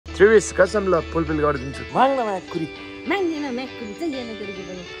3 कसम ल फुलफिल गरिदिन्छु माग्न म्याकुरी माग्दैन म्याकुरी चाहिँ यहाँ गरेको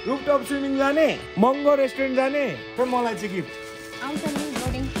पनि रुफटप स्विमिङ जाने महँगो रेस्टुरेन्ट जाने र मलाई चाहिँ गिफ्ट आउँछ नि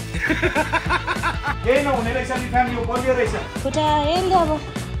बोर्डिङ केही नहुने रहेछ नि फ्यामिली बलियो रहेछ खुट्टा हेर्नु अब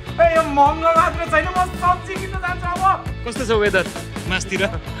ए यो महँगो मात्र छैन म सब्जी किन्न जान्छु अब कस्तो छ वेदर मासतिर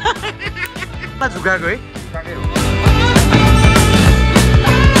झुकाएको है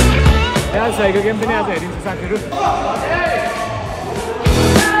यहाँ साइको गेम पनि आज हेरिन्छ साथीहरू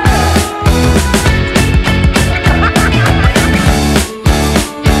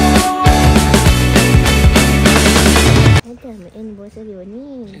एनिभर्सरी हो नि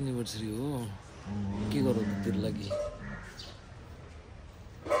एनिभर्सरी हो के गरौ तेरो लागि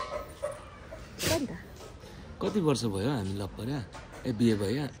कति वर्ष भयो हामी लभ पर्या ए बिहे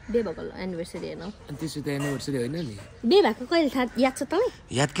भयो बिहे भएको एनिभर्सरी हेर्नु अनि त्यसो त एनिभर्सरी होइन नि बिहे भएको कहिले थाहा याद छ तँलाई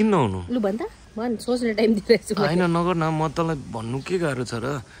याद किन नहुनु लु भन् त भन् सोच्ने टाइम दिइरहेछु होइन नगर न म तँलाई भन्नु के गाह्रो छ र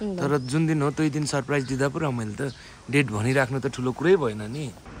तर जुन दिन हो त्यही दिन सरप्राइज दिँदा पो मैले त डेट भनिराख्नु त ठुलो कुरै भएन नि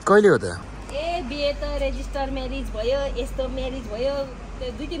कहिले हो त ए बिहे त रेजिस्टर म्यारिज भयो यस्तो म्यारिज भयो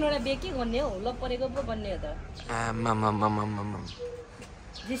 2-3 वटा बिहे के गर्ने हो लभ परेको पो गर्ने हो त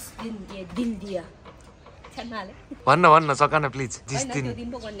जिस दिन ये दिल दिया भन्न सकान प्लिज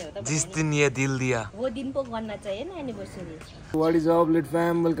जिस दिन ये दिल दिया वो दिन पो गर्न चाहिए ना anniversary what is up late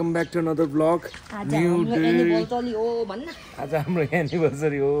fam welcome back to another blog new day anniversary हो भन्न आज हाम्रो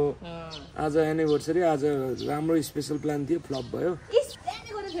एनिभर्सरी हो आज एनिभर्सरी आज राम्रो स्पेशल प्लान थियो फ्लप भयो इस ध्यान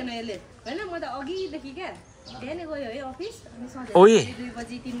गर्नु छैन यसले हैन म त अघि देखि क्या ध्यान गयो है अफिस अनि सधैँ ओए 2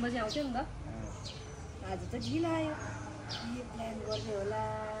 बजे 3 बजे आउँथ्यो नि त आज त ढिला आयो के प्लान गर्ने होला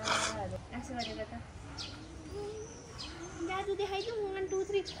आशा गरेको त जादु देखाइदिउ 1 2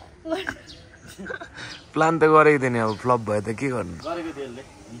 3 प्लान त गरेको थिएँ नि अब फ्लप भयो त के गर्नु गरेको थियो यसले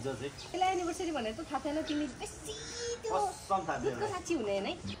हिजो चाहिँ यसलाई एनिभर्सरी भनेर त थाहा थिएन तिमी बेसी त्यो दुधको साक्षी हुने हैन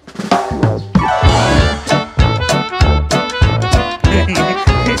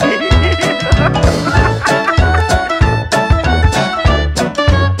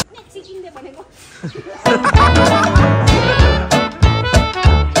नेक्स्ट किन्ने भनेको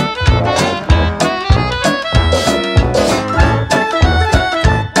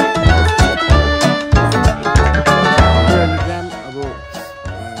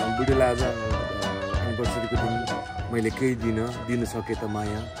एनिभर्सरीको दिन मैले केही दिन सके त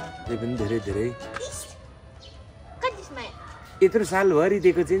माया त्यही पनि धेरै धेरै यत्रो सालभरि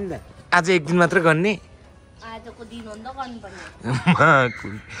दिएको चाहिँ नि त आज एक दिन मात्र गर्ने आजको दिन हो नि त गर्नुपर्ने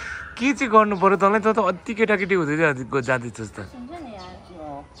के चाहिँ गर्नु पर्यो तँलाई त अति केटाकेटी हुँदै जाँदैछस् त हुन्छ नि यार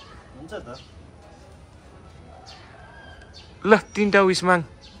हुन्छ त ल 3टा विस माग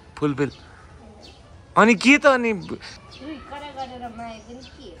फुलफिल अनि के त अनि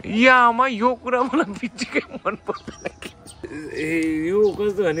यामा यो कुरा मलाई बिच्चिकै मन पर्दैन ए यो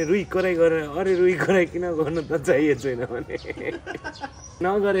कस्तो भने रुई कराई गरेर अरे रुई कराई किन गर्नु त चाहिएको छैन भने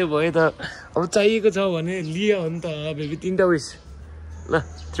नगरे भयो त अब चाहिएको छ भने लियो हो नि त बेबी 3टा विस ल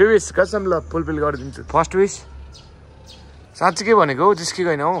 3 विस कसम ल फुलफिल गरिदिन्छु फर्स्ट विस साँच्चै के भनेको हौ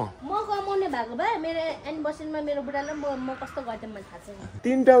जिस्किँदैन हौ म कमाउने भएको भए मेरो एनिभर्सरीमा मेरो बुढाले म कस्तो गर्थेँ मलाई थाहा छैन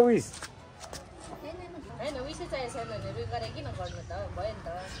 3टा विस हैन विसै चाहिएको छैन भने रुई गरे किन गर्नु त भयो नि त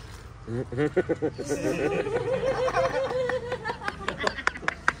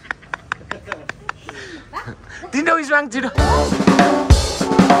 3टा विस माग छिटो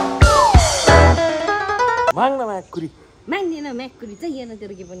माग्न म्याकुरी माग्दैन म्याकुरी चाहिँ यहाँ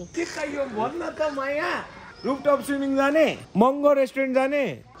तेरो के पनि के चाहियो भन्न त माया रुफटप स्विमिङ जाने महँगो रेस्टुरेन्ट जाने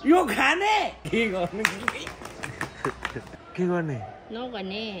यो खाने के गर्ने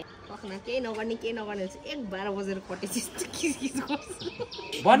नगर्ने पक्न केही नगर्ने 12 बजेर कटेछ किस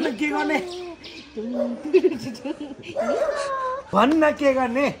भन्न के गर्ने भन्न के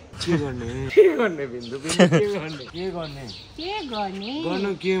गर्ने बिन्दु के गर्ने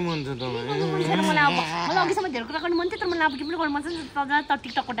गर्नु के मन छ तपाईँ मलाई अघिसम्म धेरै कुरा गर्नु मन थियो तर मलाई अब के पनि गर्नु मन छ त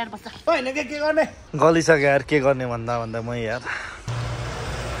टिकटक कोटाएर बस्छ होइन के गर्ने गलिसक्यो यार के गर्ने भन्दा म यार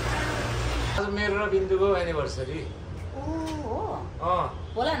आज मेरो र बिन्दुको एनिभर्सरी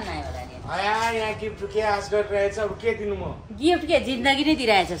बोला नि नाइ होला नि यहाँ गिफ्ट के आश गरिरहेछ अब के दिनु म गिफ्ट के जिन्दगी नै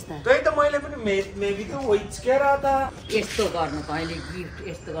दिइरहेछस् त त्यही त मैले पनि मेबी त होइचकेर त यस्तो गर्नु कहिले गिफ्ट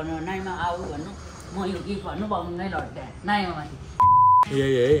यस्तो गर्नु नाइमा आऊ भन्नु म यो गिफ्ट भन्नु पाउनै लड्दा नाइमा माथि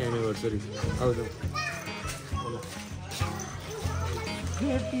यही है एनिभर्सरी आउँछ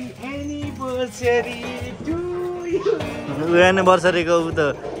Happy anniversary to you. एनिभर्सरीको उ त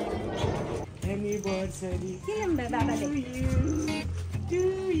Anniversary के ल्याउनु बाबाले to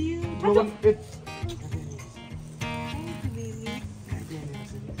you.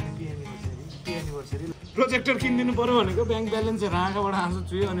 यसरी प्रोजेक्टर किनिदिनु पर्यो भनेको ब्याङ्क ब्यालेन्स आँखाबाट आँसु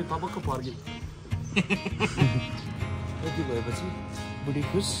चुयो अनि थपक्क फर्क्यो यति भएपछि बुढी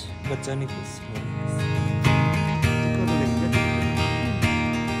खुस बच्चा नि खुस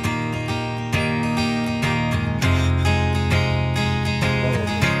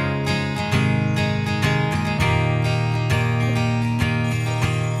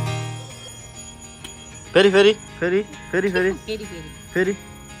फेरि फेरि फेरि फेरि फेरि फेरि फेरि फेरि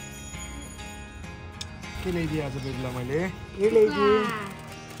के ल्याइदिएँ आज बेग्ला मैले के ल्याइदिएँ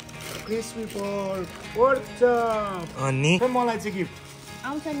क्रिस्पी पर्क अनि मलाई चाहिँ गिफ्ट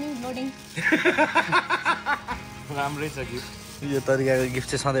आउँछ नि लोडिङ राम्रै छ गिफ्ट यो तरिकाको गिफ्ट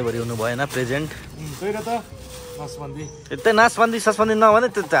चाहिँ सधैँभरि हुनु भएन प्रेजेन्ट गएर त नसबन्दी यतै नाचबन्दी ससबन्दी नभने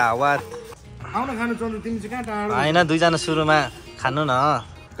त्यो त हावा आउन खानु चल्नु तिमी चाहिँ कहाँ टाढो होइन दुईजना सुरुमा खानु न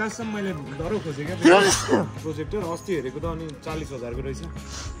कसम मैले डरो खोजेँ क्या प्रोजेक्टर अस्ति हेरेको त अनि 40,000 को रहेछ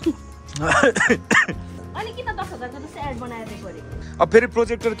अनि किन 10,000 को त एड बनाएर दिएको अरे अब फेरि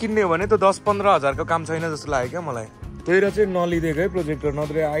प्रोजेक्टर किन्ने हो भने त 10-15 हजारको काम छैन जस्तो लाग्यो क्या मलाई त्यही र चाहिँ नलिदिएको है प्रोजेक्टर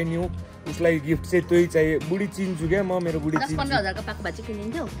नत्र आई न्यू उसलाई गिफ्ट चाहिँ त्यही चाहिए बुढी चिन्छु क्या म मेरो बुढी 10-15 हजार को पाएको भए चाहिँ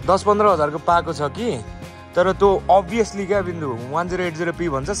किनिन्थ्यो 10-15 हजारको पाएको छ कि तर त्यो अभियसली क्या बिन्दु 1080p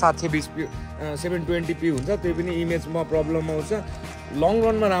भन्छ 720p 720p हुन्छ त्यो पनि इमेजमा प्रब्लम आउँछ लङ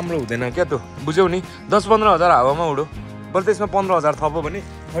रनमा राम्रो हुँदैन क्या त्यो बुझ्यौ नि 10-15 हजार हावामा उडो बरु त्यसमा 15 हजार थप्यो भने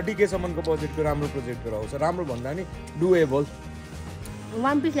 30K सम्मको बजेटको राम्रो प्रोजेक्टर आउँछ राम्रो भन्दा नि डुएबल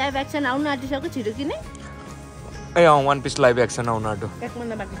वन पिस लाइभ एक्सन आउन आँटिसक्यो छिटो किने ए वन पिस लाइभ एक्सन आउन आँट्यो एक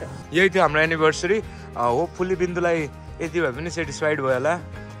महिना बाँकी छ यही थियो हाम्रो एनिभर्सरी होपफुल्ली बिन्दुलाई यति भए पनि सेटिस्फाइड भयो होला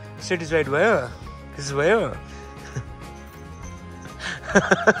सेटिस्फाइड भयो खुसी भयो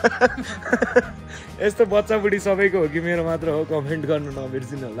यस्तो बच्चा बुढी सबैको हो कि मेरो मात्र हो कमेन्ट गर्नु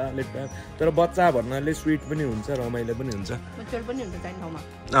नबिर्सिनु होला लेख्दा तर बच्चा भन्नाले स्विट पनि हुन्छ रमाइलो पनि हुन्छ मचर पनि हुन्छ चाहिने ठाउँमा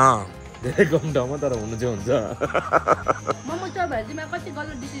धेरै कम ठाउँमा तर हुनु चाहिँ हुन्छ म मचर भए चाहिँ कति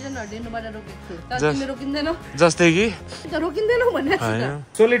गलत डिसिजनहरु लिनुबाट रोकेको छु तर तिमी रोकिँदैनौ जस्तै कि रोकिँदैनौ भन्ने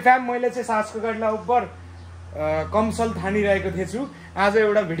सोलिड फ्याम मैले चाहिँ सासको गाडीलाई उपर कमसल थानिरहेको थिएछु आज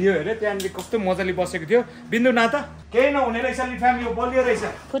एउटा भिडियो हेरेँ त्यहाँनिर कस्तो मजाले बसेको थियो बिन्दु ना त केही नहुने रहेछ लिड फ्याम यो बलियो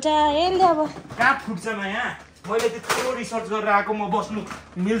रहेछ फुटा हेर्दै अब कहाँ फुट्छ नयाँ मैले त्यत्रो रिसर्च गरेर आएको म बस्नु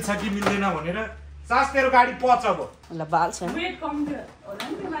मिल्छ कि मिल्दैन भनेर सास तेरो गाडी पच अब ल बाल छ वेट कम होला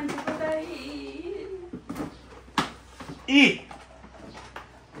नि मान्छेको त ई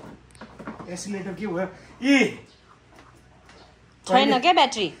एसिलेटर के भयो ई छैन के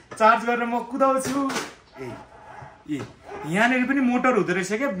ब्याट्री चार्ज गरेर म कुदाउँछु ए यहाँनिर पनि मोटर हुँदो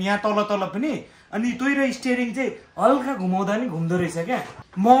रहेछ क्या यहाँ तल तल पनि अनि तोइ र स्टियरिङ चाहिँ हल्का घुमाउँदा नि घुम्दो रहेछ क्या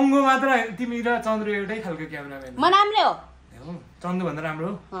महँगो मात्र तिमी र चन्द्र एउटै खालको क्यामेराम्यान म राम्रै हो चन्द्र भन्दा राम्रो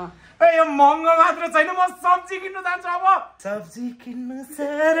हो ए यो महँगो मात्र छैन म सब्जी किन्नु जान्छु अब सब्जी किन्नु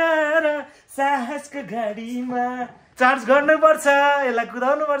साहसको गाडीमा चार्ज गर्नुपर्छ यसलाई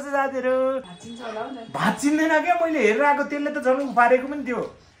कुदाउनु पर्छ साथीहरू भाँचिँदैन क्या मैले हेरेर आएको त्यसले त झन् उफारेको पनि थियो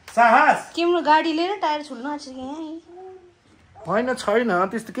साहस तिम्रो गाडी लिएर टायर छुल्नु आँटिसक्यो होइन छैन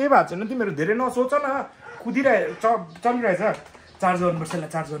त्यस्तो केही भएको छैन तिमीहरू धेरै नसोच न चलिरहेछ चार्ज गर्नुपर्छ यसलाई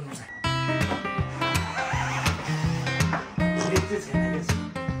चार्ज गर्नुपर्छ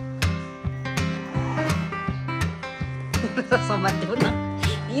समात्यो न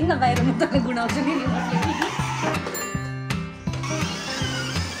हिँड्न बाहिर म तपाईँ गुणाउँछु नि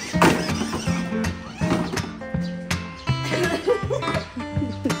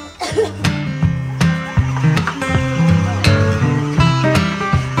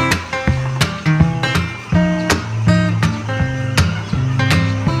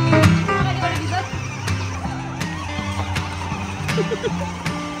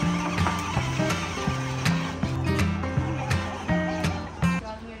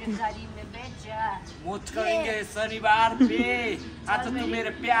मोच करेंगे शनिवार पे आज तू मेरे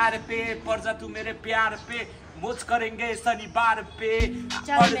प्यार पे पर्जा तू मेरे प्यार पे मोच करेंगे शनिवार पे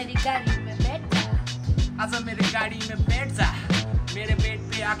चल मेरी गाड़ी में बैठ जा आज मेरे गाड़ी में बैठ जा मेरे बेड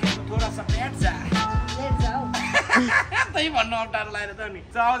पे आके थोड़ा सा बैठ जा ले जाओ त्यही भन्नु अप्ठ्यारो लागेर त नि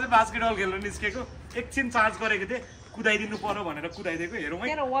चाउ चाहिँ बास्केटबल खेल्नु निस्केको एकछिन चार्ज गरेको थिएँ कुदाइदिनु पर्यो भनेर कुदाइदिएको हेरौँ है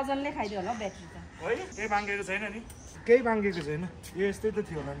तेरो वजनले खाइदियो होला ब्याट्री त है केही मागेको छैन नि केही मागेको छैन यो यस्तै त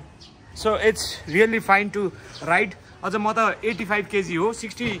थियो होला नि so it's really fine to ride अझ म त 85 kg हो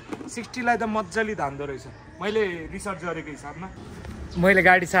 60लाई त मजाले धान्दो रहेछ मैले रिसर्च गरेको हिसाबमा मैले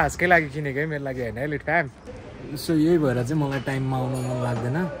गाडी साहसकै लागि किनेको है मेरो लागि होइन है लिट फ्याम सो यही भएर चाहिँ मलाई टाइममा आउनु मन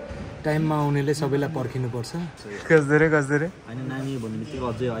लाग्दैन टाइममा आउनेले सबैलाई पर्खिनुपर्छ कसदो रे होइन नानी भन्ने बित्तिकै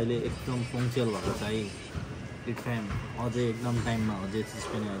अझै अहिले एकदम पङ्क्चुअल भएको चाहिँ टाइम अझै एकदम टाइममा हो जे चिज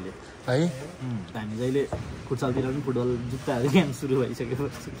पनि अहिले है हामी जहिले फुटसलतिर पनि फुटबल जुत्ताहरू गेम सुरु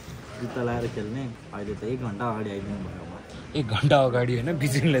भइसकेपछि जुत्ता लगाएर खेल्ने अहिले त 1 घन्टा अगाडि आइदिनु भयो 1 घन्टा अगाडि होइन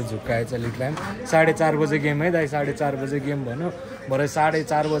बिजुनले झुक्काएछ लिटलाम 4:30 बजे गेम है दाइ 4:30 बजे गेम भन्यो भरे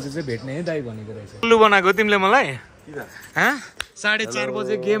 4:30 बजे चाहिँ भेट्ने है दाइ भनेको रहेछ लु बनाएको तिमीले मलाई 4:30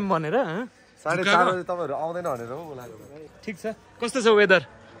 बजे गेम भनेर 4:30 बजे तपाईहरु आउँदैन भनेर हो बोलाएको ठिक छ कस्तो छ वेदर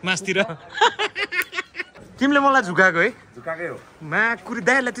मासतिर तिमीले मलाई झुकाएको है झुकाकै हो मा कुरी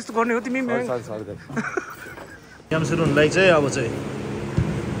दाइलाई त्यस्तो गर्ने हो तिमी सरी गेम सुरु हुनलाई चाहिँ अब चाहिँ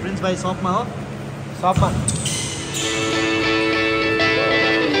प्रिन्स भाइ सपमा हो सपमा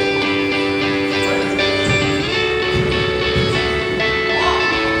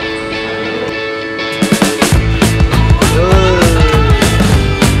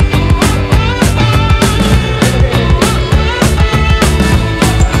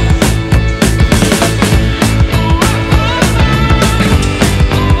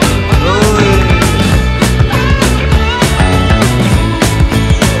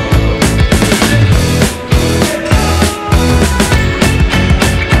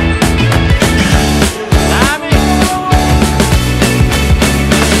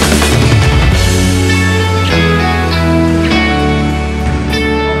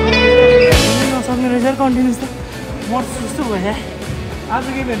कन्टिन्युस त म सुस्तो भयो आज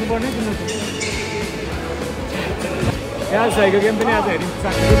गेम हेर्नुपर्ने तिम्रो यहाँ साइको गेम पनि आज हेरिन्छ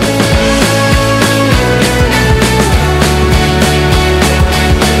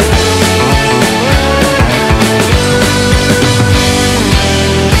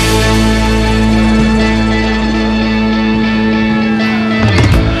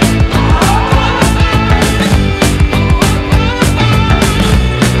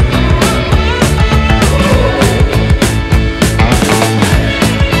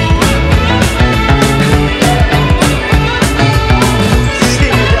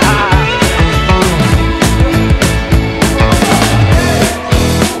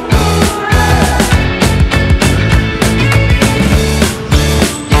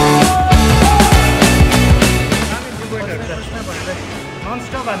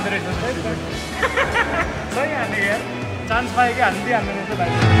चान्स पायो कि हान्दै हान्दैन त भाइ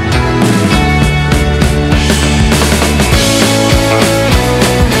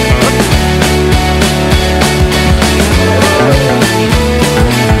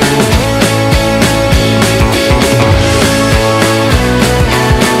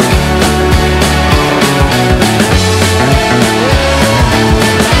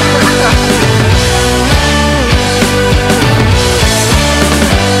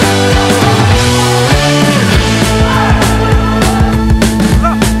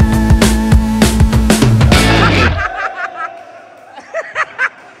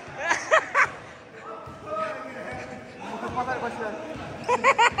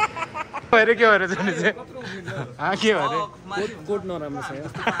के भएर जाने चाहिँ के भएर कोट नराम्रो छ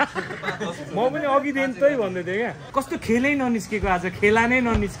म पनि अघिदेखि त्यही भन्दै थिएँ क्या कस्तो खेलै ननिस्केको आज खेला नै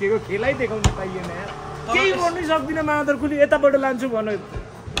ननिस्केको खेलै देखाउनु पाइएन केही गर्नै सक्दिनँ मादर कुली यताबाट लान्छु भन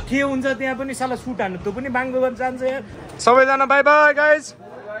के हुन्छ त्यहाँ पनि साला सुट हान्नु त्यो पनि बाङ्गो गर्न चाहन्छ यार सबैजना by by guys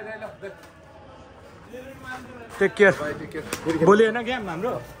take care भोलि होइन गेम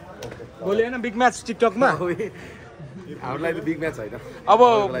हाम्रो भोलि होइन बिग म्याच टिकटकमा हामीलाई त बिग म्याच हैन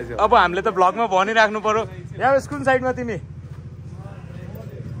अब हामीले त भ्लगमा भनिराख्नु पर्यो यहाँ कुन साइडमा तिमी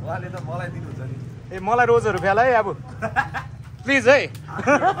उहाँले त मलाई दिनुहुन्छ नि ए मलाई रोजहरू फ्याला है अब प्लिज है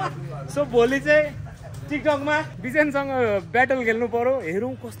सो भोलि चाहिँ टिकटकमा विजयनसँग ब्याटल खेल्नु पर्यो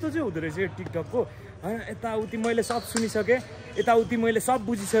हेरौँ कस्तो चाहिँ हुँदो रहेछ यो टिकटकको होइन यताउति मैले सब सुनिसकेँ यताउति मैले सब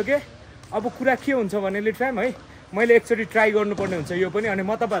बुझिसकेँ अब कुरा के हुन्छ भने लिट फ्याम है मैले एकचोटि ट्राई गर्नुपर्ने हुन्छ यो पनि अनि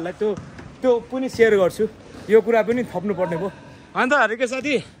म तपाईँहरूलाई त्यो पनि सेयर गर्छु यो कुरा पनि थप्नु पर्ने भयो अन्त हरेको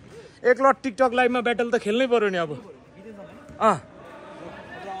साथी एक लट टिकटक लाइभमा ब्याटल त खेल्नै पर्यो नि अब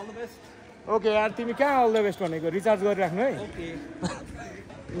ओके यार तिमी कहाँ अल द बेस्ट भनेको रिचार्ज गरिराख्नु है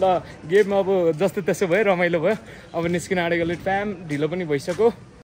ल गेम अब जस्तो त्यसो भयो रमाइलो भयो अब निस्किन आँटेको लिट फ्याम ढिलो पनि भइसक्यो